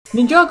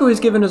Ninjago has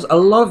given us a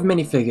lot of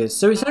minifigures,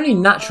 so it's only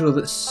natural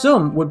that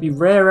some would be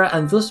rarer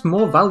and thus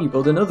more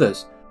valuable than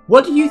others.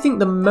 What do you think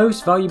the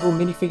most valuable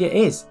minifigure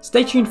is?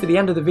 Stay tuned for the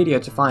end of the video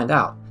to find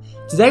out.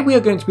 Today we are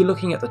going to be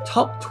looking at the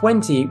top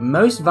 20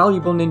 most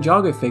valuable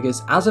Ninjago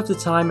figures as of the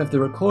time of the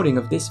recording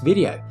of this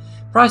video.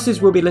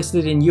 Prices will be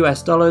listed in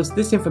US dollars,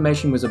 this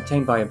information was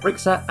obtained by a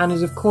Brickset and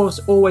is of course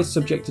always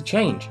subject to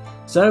change.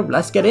 So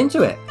let's get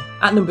into it.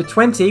 At number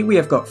 20 we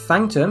have got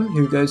Fangtom,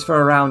 who goes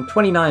for around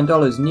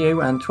 $29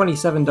 new and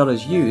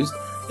 $27 used.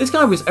 This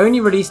guy was only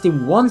released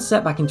in one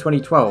set back in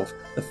 2012,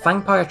 the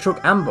Fangpire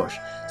Truck Ambush,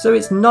 so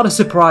it's not a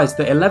surprise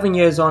that 11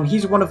 years on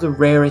he's one of the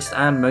rarest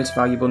and most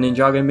valuable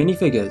Ninjago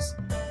minifigures.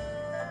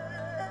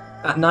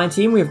 At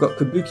 19 we have got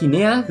Kabuki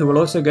Nya, who will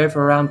also go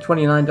for around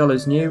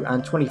 $29 new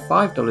and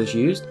 $25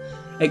 used.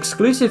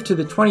 Exclusive to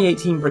the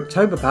 2018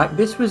 Bricktober pack,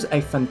 this was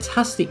a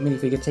fantastic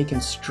minifigure taken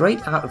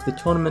straight out of the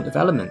Tournament of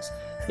Elements.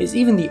 It's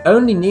even the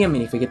only Nya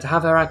minifigure to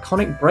have her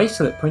iconic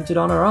bracelet printed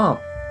on her arm.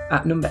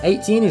 At number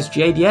 18 is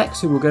Lloyd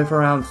DX, who will go for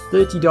around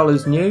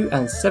 $30 new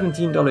and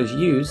 $17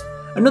 used.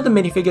 Another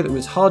minifigure that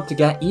was hard to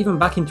get even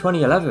back in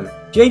 2011.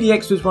 Lloyd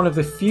DX was one of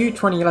the few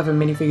 2011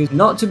 minifigures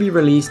not to be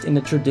released in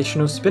the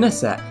traditional spinner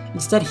set.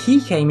 Instead he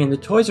came in the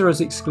Toys R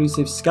Us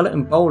exclusive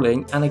Skeleton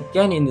Bowling and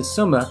again in the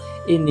summer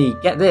in the,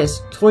 get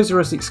this, Toys R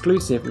Us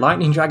exclusive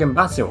Lightning Dragon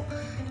Battle.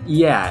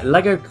 Yeah,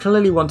 LEGO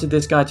clearly wanted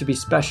this guy to be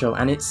special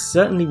and it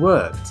certainly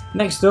worked.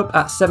 Next up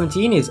at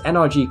 17 is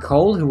NRG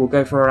Cole, who will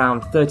go for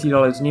around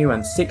 $30 new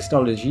and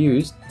 $6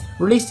 used.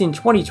 Released in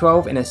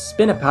 2012 in a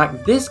spinner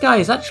pack, this guy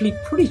is actually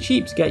pretty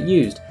cheap to get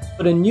used,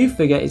 but a new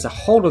figure is a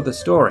whole other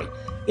story.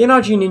 The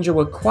NRG Ninja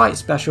were quite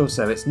special,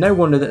 so it's no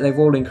wonder that they've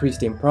all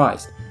increased in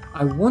price.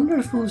 I wonder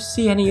if we'll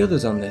see any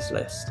others on this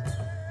list.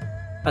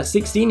 At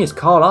 16 is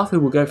Karloff, who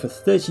will go for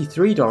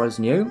 $33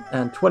 new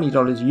and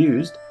 $20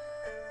 used.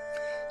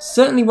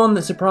 Certainly one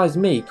that surprised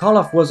me.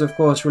 Karloff was of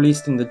course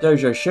released in the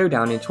Dojo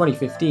Showdown in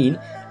 2015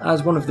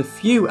 as one of the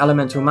few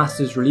Elemental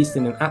Masters released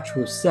in an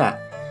actual set.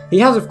 He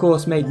has of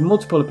course made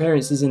multiple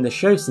appearances in the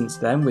show since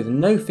then, with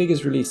no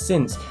figures released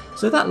since,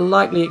 so that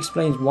likely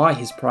explains why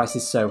his price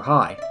is so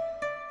high.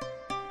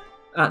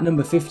 At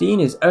number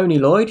 15 is Oni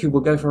Lloyd, who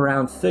will go for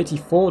around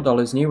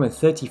 $34 new and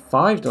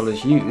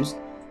 $35 used.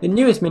 The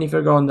newest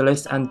minifigure on the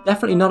list and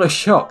definitely not a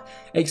shock.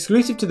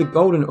 Exclusive to the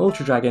Golden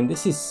Ultra Dragon,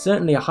 this is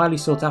certainly a highly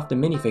sought after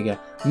minifigure,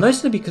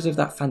 mostly because of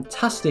that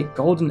fantastic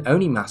golden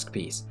Oni mask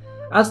piece.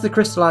 As the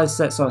crystallized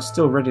sets are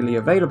still readily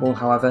available,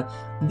 however,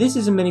 this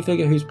is a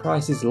minifigure whose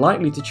price is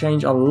likely to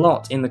change a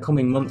lot in the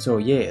coming months or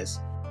years.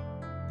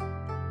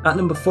 At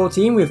number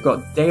 14 we've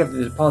got Day of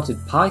the Departed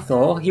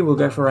Pythor. He will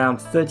go for around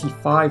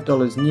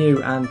 $35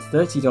 new and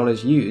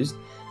 $30 used.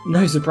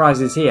 No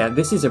surprises here,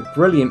 this is a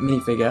brilliant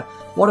minifigure,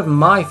 one of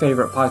my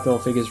favourite Pythor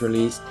figures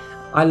released.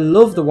 I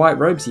love the white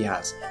robes he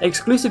has.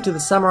 Exclusive to the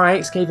Samurai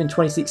X Cave in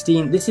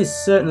 2016, this is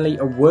certainly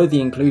a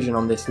worthy inclusion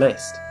on this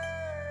list.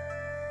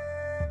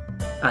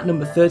 At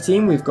number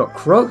 13 we've got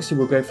Krux, who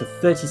will go for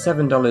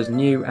 $37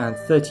 new and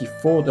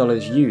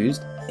 $34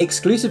 used.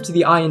 Exclusive to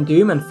the Iron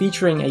Doom and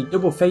featuring a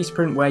double face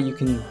print where you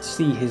can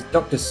see his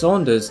Dr.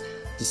 Saunders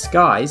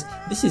disguise,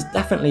 this is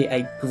definitely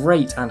a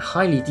great and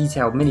highly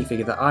detailed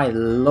minifigure that I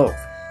love.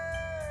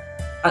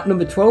 At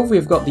number 12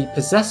 we've got the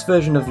possessed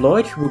version of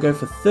Lloyd, who will go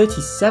for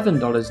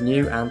 $37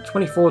 new and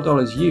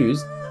 $24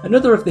 used.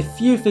 Another of the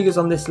few figures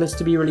on this list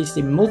to be released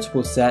in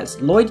multiple sets,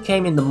 Lloyd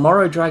came in the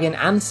Morrow Dragon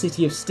and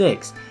City of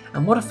Styx,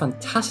 and what a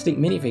fantastic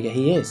minifigure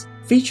he is.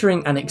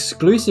 Featuring an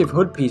exclusive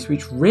hood piece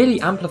which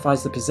really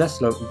amplifies the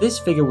possessed look, this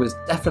figure was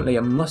definitely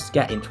a must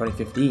get in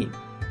 2015.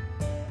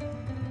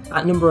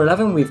 At number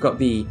 11 we've got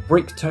the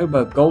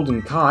Bricktober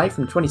Golden Kai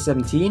from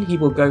 2017, he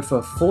will go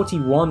for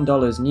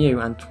 $41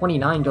 new and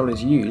 $29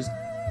 used.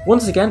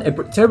 Once again, a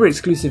Bricktober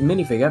exclusive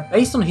minifigure.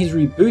 Based on his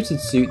rebooted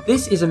suit,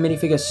 this is a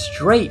minifigure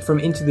straight from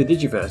Into the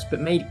Digiverse, but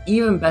made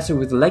even better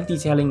with leg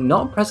detailing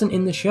not present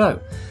in the show.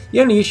 The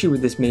only issue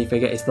with this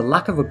minifigure is the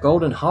lack of a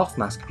golden half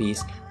mask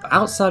piece, but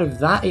outside of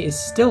that it is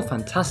still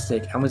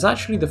fantastic and was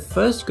actually the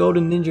first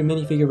Golden Ninja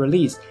minifigure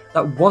released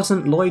that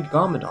wasn't Lloyd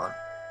Garmadon.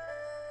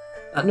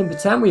 At number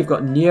 10 we've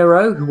got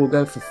Neuro, who will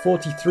go for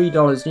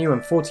 $43 new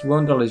and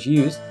 $41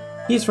 used.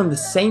 He is from the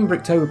same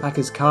Bricktober pack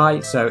as Kai,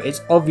 so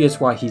it's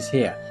obvious why he's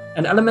here.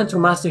 An Elemental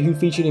Master who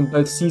featured in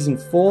both Season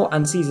 4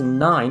 and Season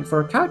 9,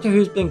 for a character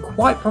who's been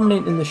quite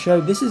prominent in the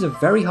show, this is a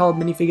very hard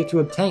minifigure to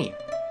obtain.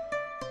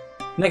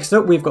 Next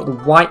up we've got the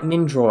White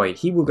Nindroid.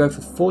 He will go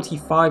for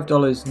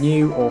 $45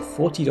 new or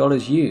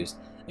 $40 used.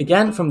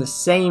 Again from the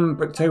same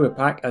Bricktober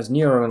pack as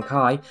Neuro and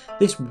Kai,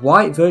 this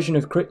white version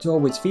of Cryptor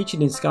was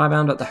featured in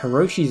Skybound at the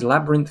Hiroshi's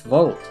Labyrinth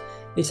Vault.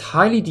 This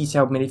highly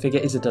detailed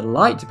minifigure is a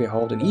delight to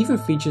behold and even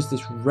features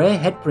this rare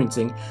head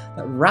printing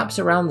that wraps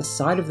around the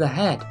side of the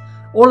head.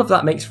 All of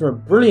that makes for a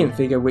brilliant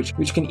figure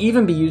which can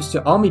even be used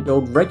to army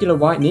build regular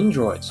white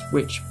Nindroids,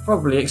 which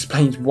probably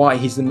explains why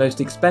he's the most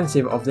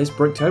expensive of this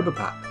Bricktober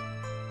pack.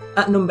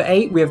 At number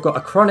 8 we have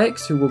got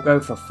Acronix, who will go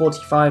for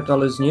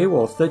 $45 new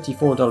or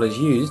 $34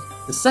 used.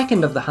 The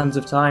second of the Hands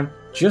of Time,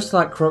 just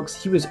like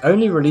Krux, he was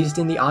only released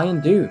in the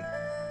Iron Doom.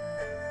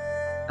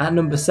 At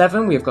number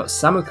 7 we have got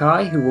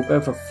Samukai, who will go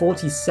for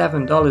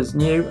 $47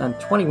 new and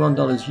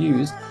 $21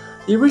 used,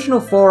 the original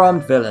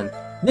 4-armed villain.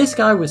 This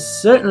guy was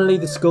certainly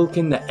the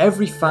Skullkin that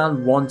every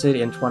fan wanted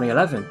in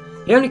 2011.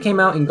 He only came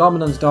out in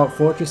Garmadon's Dark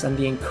Fortress and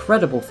the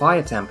incredible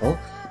Fire Temple.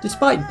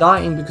 Despite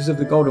dying because of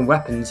the golden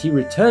weapons, he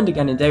returned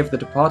again in Day of the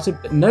Departed,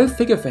 but no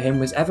figure for him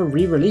was ever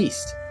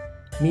re-released,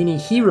 meaning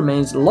he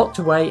remains locked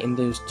away in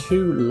those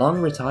 2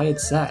 long retired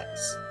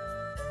sets.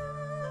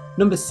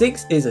 Number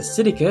 6 is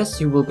Acidicus,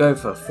 who will go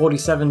for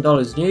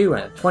 $47 new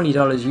and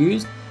 $20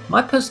 used,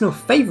 my personal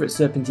favourite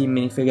Serpentine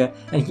minifigure,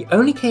 and he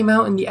only came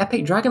out in the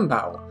Epic Dragon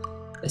Battle.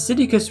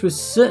 Acidicus was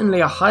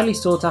certainly a highly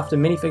sought after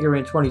minifigure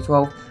in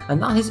 2012,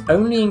 and that has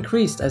only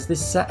increased as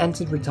this set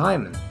entered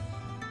retirement.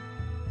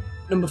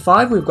 Number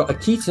 5 we've got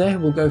Akita, who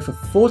will go for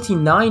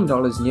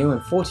 $49 new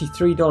and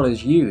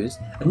 $43 used,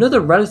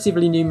 another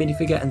relatively new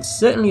minifigure and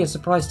certainly a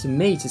surprise to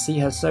me to see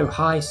her so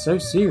high so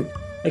soon.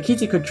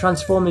 Akita could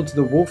transform into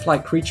the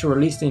wolf-like creature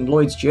released in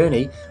Lloyd's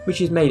Journey,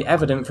 which is made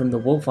evident from the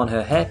wolf on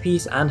her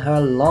hairpiece and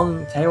her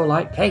long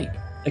tail-like cape.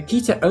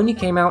 Akita only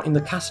came out in the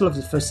Castle of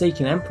the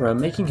Forsaken Emperor,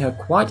 making her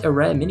quite a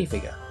rare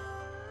minifigure.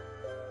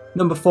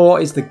 Number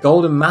 4 is the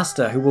Golden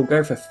Master, who will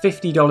go for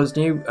 $50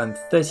 new and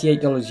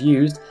 $38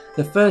 used,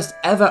 the first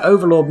ever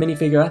Overlord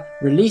minifigure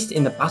released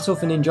in the Battle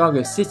for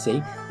Ninjago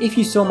City. If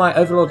you saw my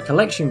Overlord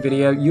collection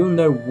video, you'll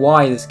know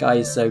why this guy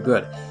is so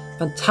good.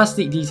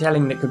 Fantastic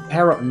detailing that could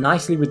pair up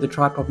nicely with the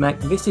tripod mech.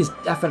 This is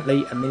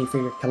definitely a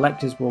minifigure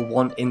collectors will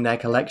want in their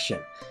collection.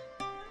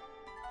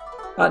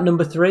 At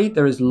number 3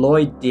 there is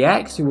Lloyd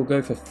DX, who will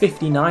go for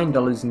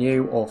 $59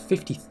 new or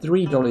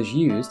 $53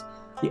 used,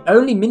 the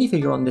only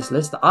minifigure on this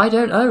list that I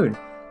don't own.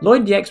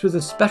 Lloyd DX was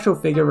a special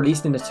figure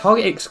released in a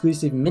Target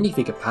exclusive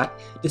minifigure pack.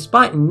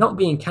 Despite not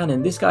being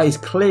canon, this guy is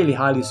clearly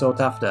highly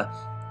sought after,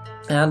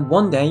 and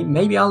one day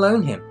maybe I'll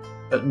own him,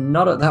 but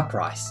not at that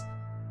price.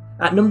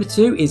 At number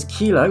 2 is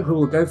Killow, who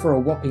will go for a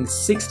whopping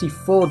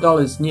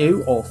 $64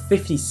 new or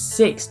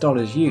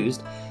 $56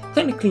 used.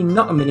 Technically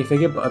not a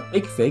minifigure but a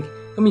big fig.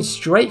 Coming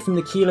straight from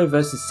the Killow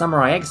vs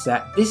Samurai X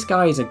set, this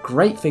guy is a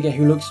great figure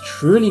who looks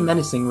truly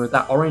menacing with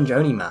that orange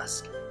Oni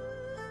mask.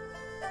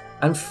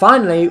 And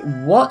finally,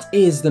 what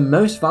is the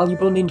most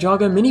valuable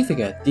Ninjago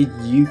minifigure? Did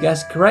you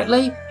guess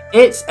correctly?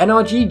 It's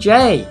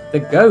NRG,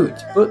 the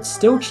GOAT, but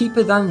still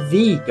cheaper than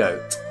the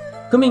GOAT.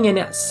 Coming in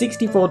at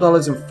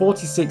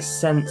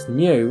 $64.46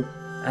 new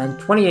and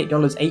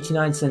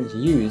 $28.89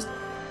 used.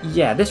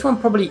 Yeah, this one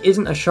probably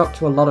isn't a shock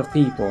to a lot of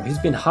people. He's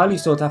been highly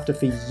sought after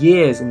for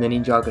years in the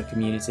Ninjago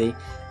community,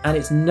 and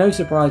it's no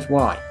surprise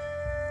why.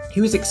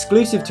 He was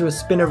exclusive to a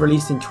spinner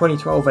released in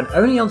 2012 and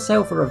only on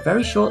sale for a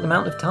very short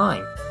amount of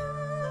time.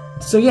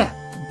 So yeah,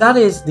 that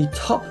is the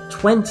top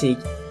 20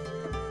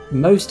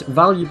 most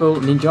valuable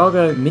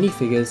Ninjago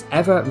minifigures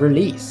ever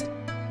released.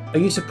 Are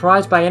you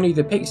surprised by any of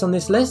the picks on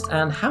this list,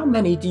 and how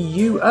many do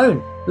you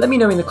own? Let me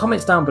know in the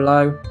comments down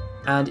below,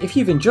 and if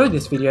you've enjoyed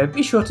this video,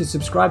 be sure to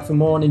subscribe for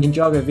more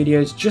Ninjago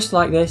videos just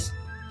like this,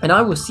 and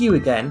I will see you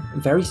again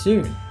very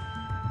soon.